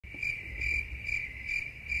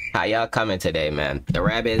How y'all coming today, man? The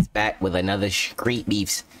Rabbit is back with another street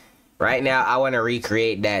beefs. Right now, I want to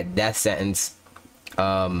recreate that death sentence,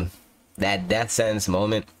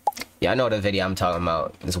 moment. Y'all know the video I'm talking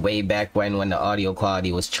about. It's way back when the audio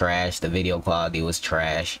quality was trash, the video quality was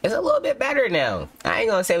trash. It's a little bit better now. I ain't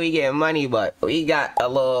gonna say we getting money, but we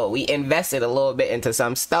invested a little bit into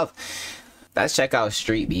some stuff. Let's check out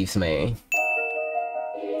street beefs, man.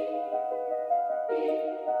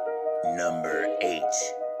 Number 8.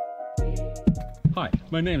 Hi,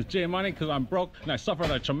 my name is Jay Money because I'm broke and I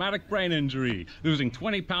suffered a traumatic brain injury. Losing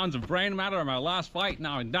 20 pounds of brain matter in my last fight,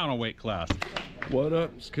 now I'm down a weight class. What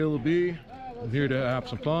up, it's Killer B. I'm here to have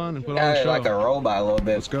some fun and put on a show. Like a robot a little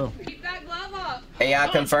bit. Let's go. Keep that glove up. Hey,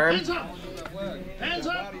 y'all confirm? Hands up. Hands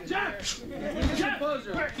up. Jack.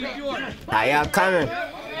 Keep yours. How y'all coming?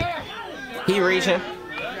 He reaching.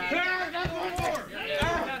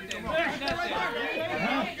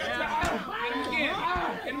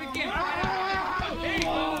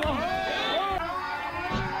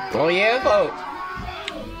 Oh yeah, folks.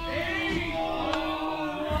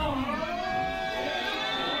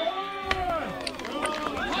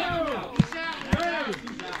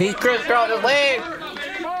 He crisscrossed his leg.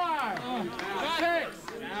 5,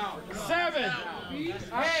 6, 7, 8.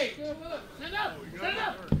 Stand up. Stand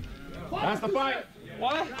up. That's the fight.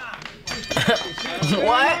 What?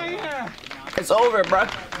 What? It's over, bro.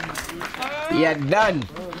 Yeah, done.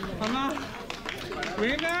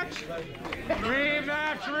 Rematch.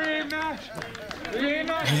 Rematch. Rematch.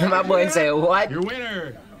 Rematch. My boy said, what? Your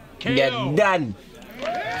winner. KO. Yeah, done.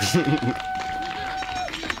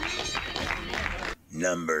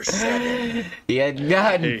 Number 7. Yeah,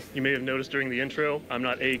 done. Hey, you may have noticed during the intro, I'm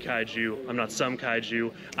not a kaiju, I'm not some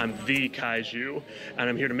kaiju, I'm the kaiju, and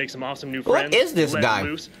I'm here to make some awesome new friends. What is this let guy?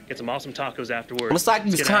 Loose, get some awesome tacos afterwards. Looks like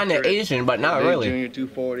he's Get kind of after it. Asian, but not Big really. Junior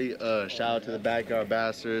 240. Shout out to the Backyard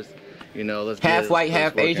Bastards. You know, let's Half get, white, let's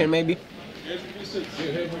half work Asian, in. maybe.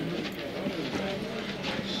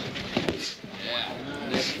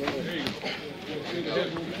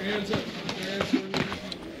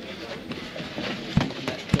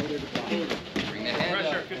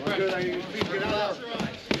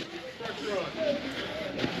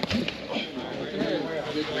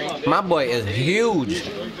 My boy is huge.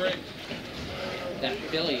 That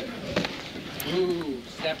Billy. Ooh,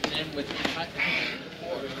 stepping in with the cut.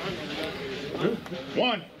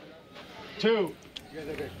 1, 2,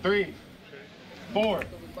 3, 4,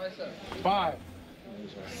 5,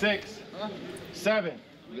 6, 7,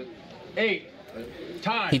 8.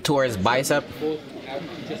 Time. He tore his bicep.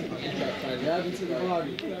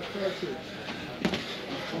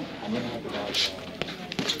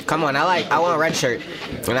 Come on, I want red shirt.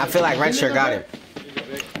 And I feel like red shirt got it.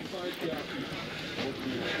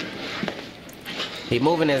 He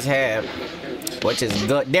moving his head, which is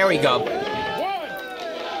good. There we go.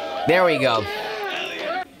 There we go.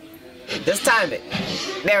 Just time it.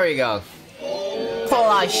 There we go.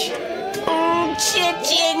 Flush.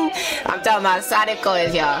 Chicken. I'm talking about Sonic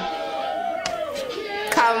coins, y'all.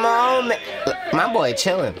 Come on, man. My boy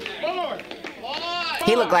chilling.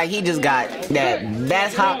 He look like he just got that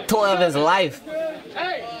best hot toy of his life.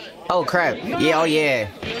 Oh crap. Yeah, oh yeah.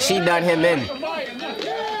 She done him in.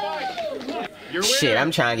 Shit, I'm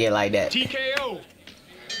trying to get like that. TKO.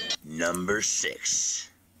 Number 6.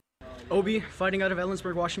 Obi, fighting out of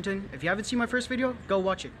Ellensburg, Washington. If you haven't seen my first video, go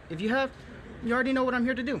watch it. If you have, you already know what I'm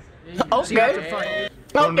here to do. See you after the fight.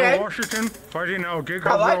 Thunder, Washington, fighting out Gig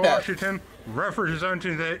I like that. Washington,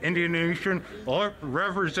 representing the Indian Nation,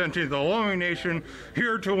 representing the Lomi Nation,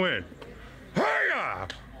 here to win. Hiya!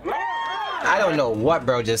 I don't know what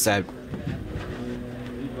bro just said.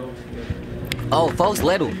 Oh, folks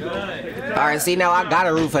little. Alright, see now I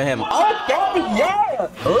gotta root for him. Okay, yeah!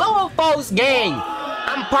 Little folks gang!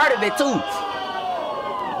 I'm part of it too.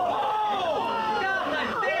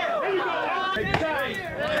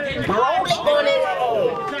 Roll it on it.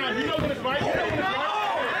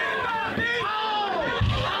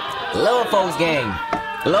 Little folks gang.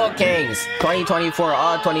 Little Kings. 2024,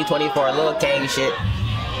 all 2024, Little King shit.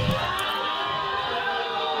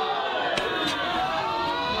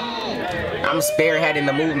 I'm spearheading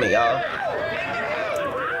the movement, y'all.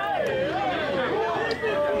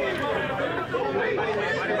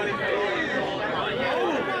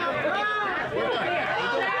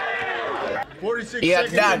 Yeah,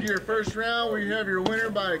 seconds done. into your first round, we have your winner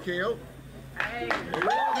by a KO.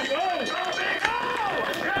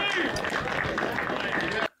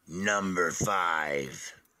 Number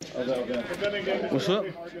 5. What's up?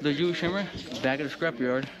 The Jew Shimmer, back at the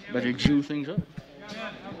scrapyard. Better Jew things up.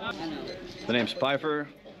 The name's Piper.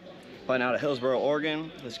 Fighting out of Hillsboro,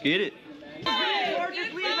 Oregon. Let's get it.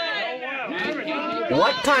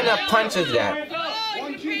 What kind of punch is that?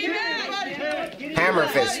 Hammer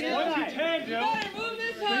fist.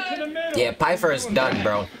 Yeah, Pfeiffer is done,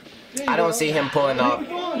 bro. I don't see him pulling off.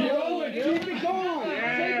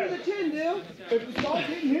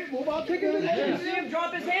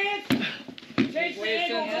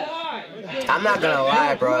 I'm not gonna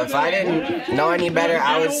lie, bro. If I didn't know any better,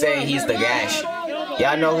 I would say he's the Gash.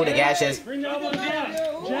 Y'all know who the Gash is?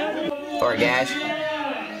 Or Gash?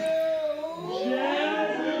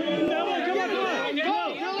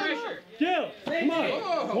 Come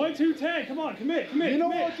on. 1, 2, 10. Come on. Commit. You know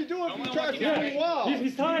what you do if you try to do well.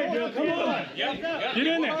 He's tired, Dill. Come on. Get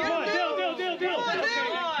in there. Come on. Dill.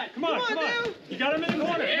 Come on. You got him in the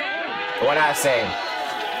corner. What I say?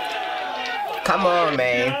 Come on,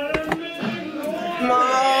 man. Come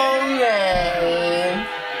on, man.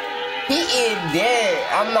 He is dead.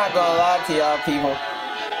 I'm not gonna lie to y'all people.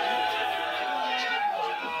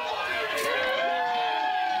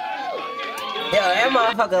 Yo, that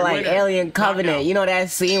motherfucker like Alien Covenant. You know that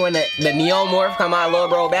scene when the Neomorph come out, little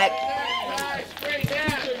bro back?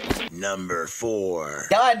 Number 4.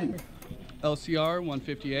 Done. LCR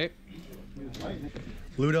 158.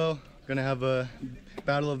 Ludo, gonna have a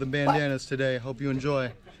battle of the bandanas today. Hope you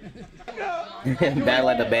enjoy. Battle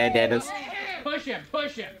of the bandanas. Push him.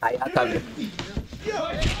 I coming.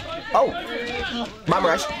 Oh! Bomb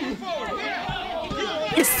rush.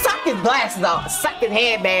 You suck his glasses off. Suck his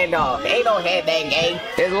headband off. Ain't no headband gang.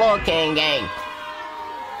 There's Lil King gang.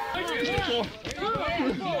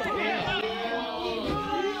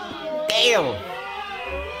 Damn.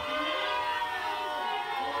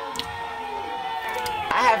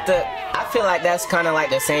 I feel like that's kind of like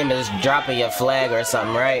the same as dropping your flag or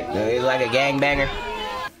something, right? It's like a gangbanger.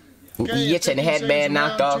 You get your headband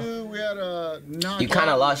knocked off. You kind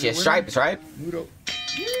of lost your stripes, right?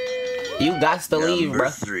 You got to leave, bro.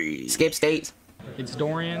 3. Skip states. It's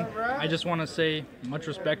Dorian. I just want to say much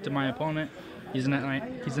respect to my opponent. He's a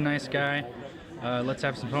nice guy. Let's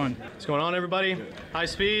have some fun. What's going on, everybody? High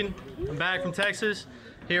Speed. I'm back from Texas.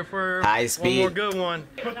 Here for High Speed. one more good one.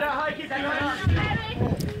 Put that high kick behind you.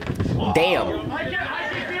 Damn. High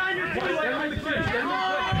kick behind you.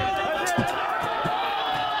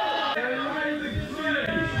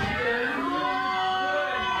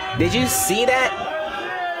 Did you see that?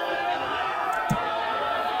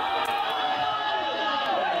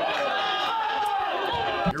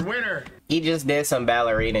 Your winner. He just did some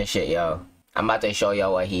ballerina shit, yo. I'm about to show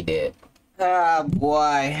y'all what he did. Oh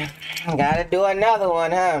boy. Gotta do another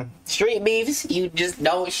one, huh? Street beefs, you just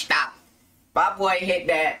don't stop. My boy hit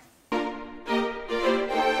that.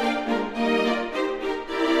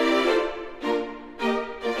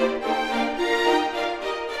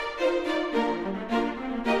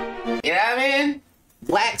 You know what I mean?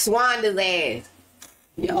 Black Swan his ass.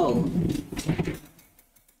 Yo,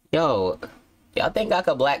 y'all think I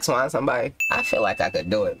could Black Swan somebody? I feel like I could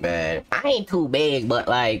do it, man. I ain't too big, but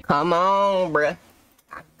like, come on, bruh.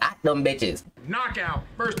 I got them bitches. Knockout.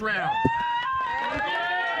 First round.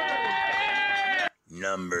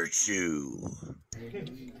 Number 2.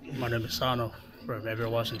 My name is Sano from Everett,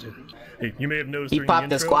 Washington. Hey, you may have noticed He during popped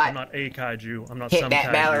the the intro, squat. I'm not a kaiju. I'm not Hit some that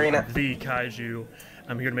kaiju. ballerina. I'm the kaiju.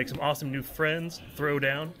 I'm here to make some awesome new friends, throw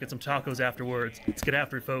down, get some tacos afterwards. Let's get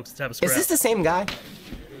after it, folks. Let's have a scrap. Is this the same guy?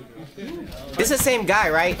 This is the same guy,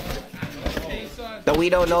 right? Though we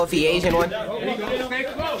don't know if he Asian one. Stay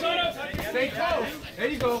close. Stay close. There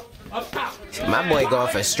you go. Up top. My boy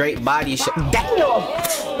going for straight body shot. Damn!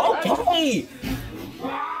 Okay!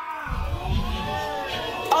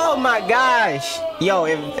 Oh my gosh! Yo,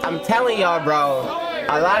 I'm telling y'all, bro,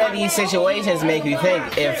 a lot of these situations make you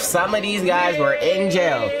think if some of these guys were in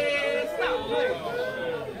jail,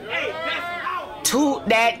 toot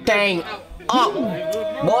that thing up.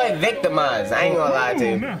 Boy, victimized. I ain't gonna lie to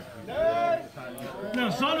you. No,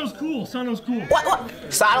 Sano's cool. Sano's cool. What?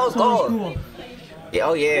 Sano's cool.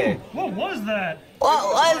 Oh yeah. What was that?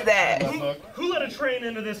 What was that? Who let a train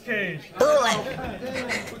into this cage? Who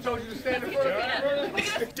told you to stand in front of me?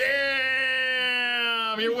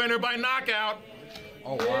 Damn! Your winner by knockout.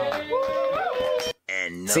 Oh wow.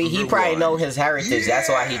 And see, he probably know his heritage. That's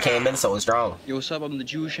why he came in so strong. Yo, what's up? I'm the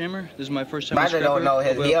Jewish Hammer. This is my first time. Brother don't know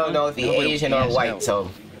his. He don't know if he Asian or white.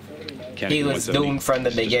 So he was doomed from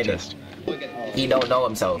the beginning. He don't know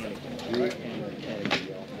himself.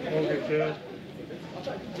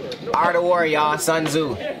 Art of War, y'all. Sun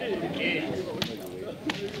Tzu.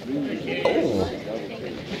 Oh.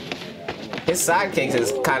 His sidekicks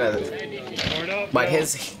is kind of... But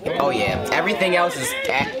his... Oh, yeah. Everything else is...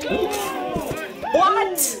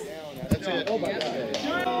 What?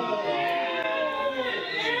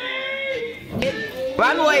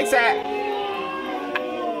 My boy said...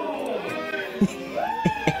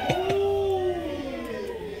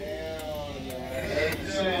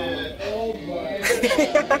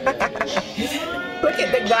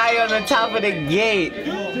 guy on the top of the gate.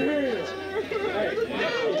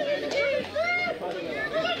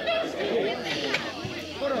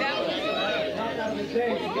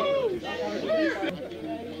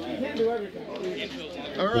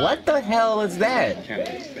 What the hell is that?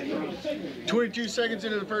 22 seconds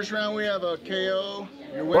into the first round, we have a KO.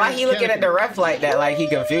 Why he looking at the ref like that, like he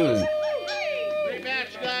confused?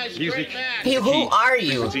 Music. Hey, who are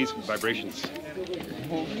you? Frequencies, vibrations.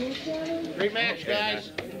 Great match,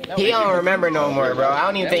 guys. He don't remember no more, bro. I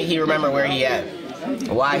don't even think he remember where he at.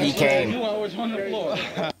 Why he came.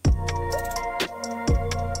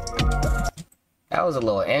 That was a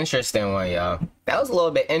little interesting one, y'all. That was a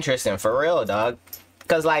little bit interesting, for real, dog.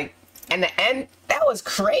 Cause like, in the end, that was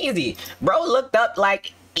crazy. Bro looked up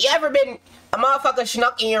like, you ever been a motherfucker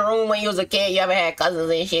snuck in your room when you was a kid? You ever had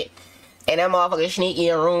cousins and shit? And that motherfucker sneak in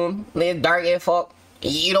your room, live dark as fuck.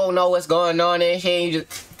 You don't know what's going on and shit. You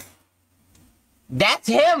just... That's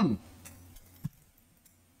him.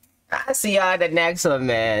 I'll see y'all at the next one,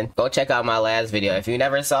 man. Go check out my last video. If you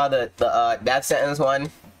never saw the death sentence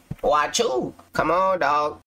one, watch you. Come on, dog.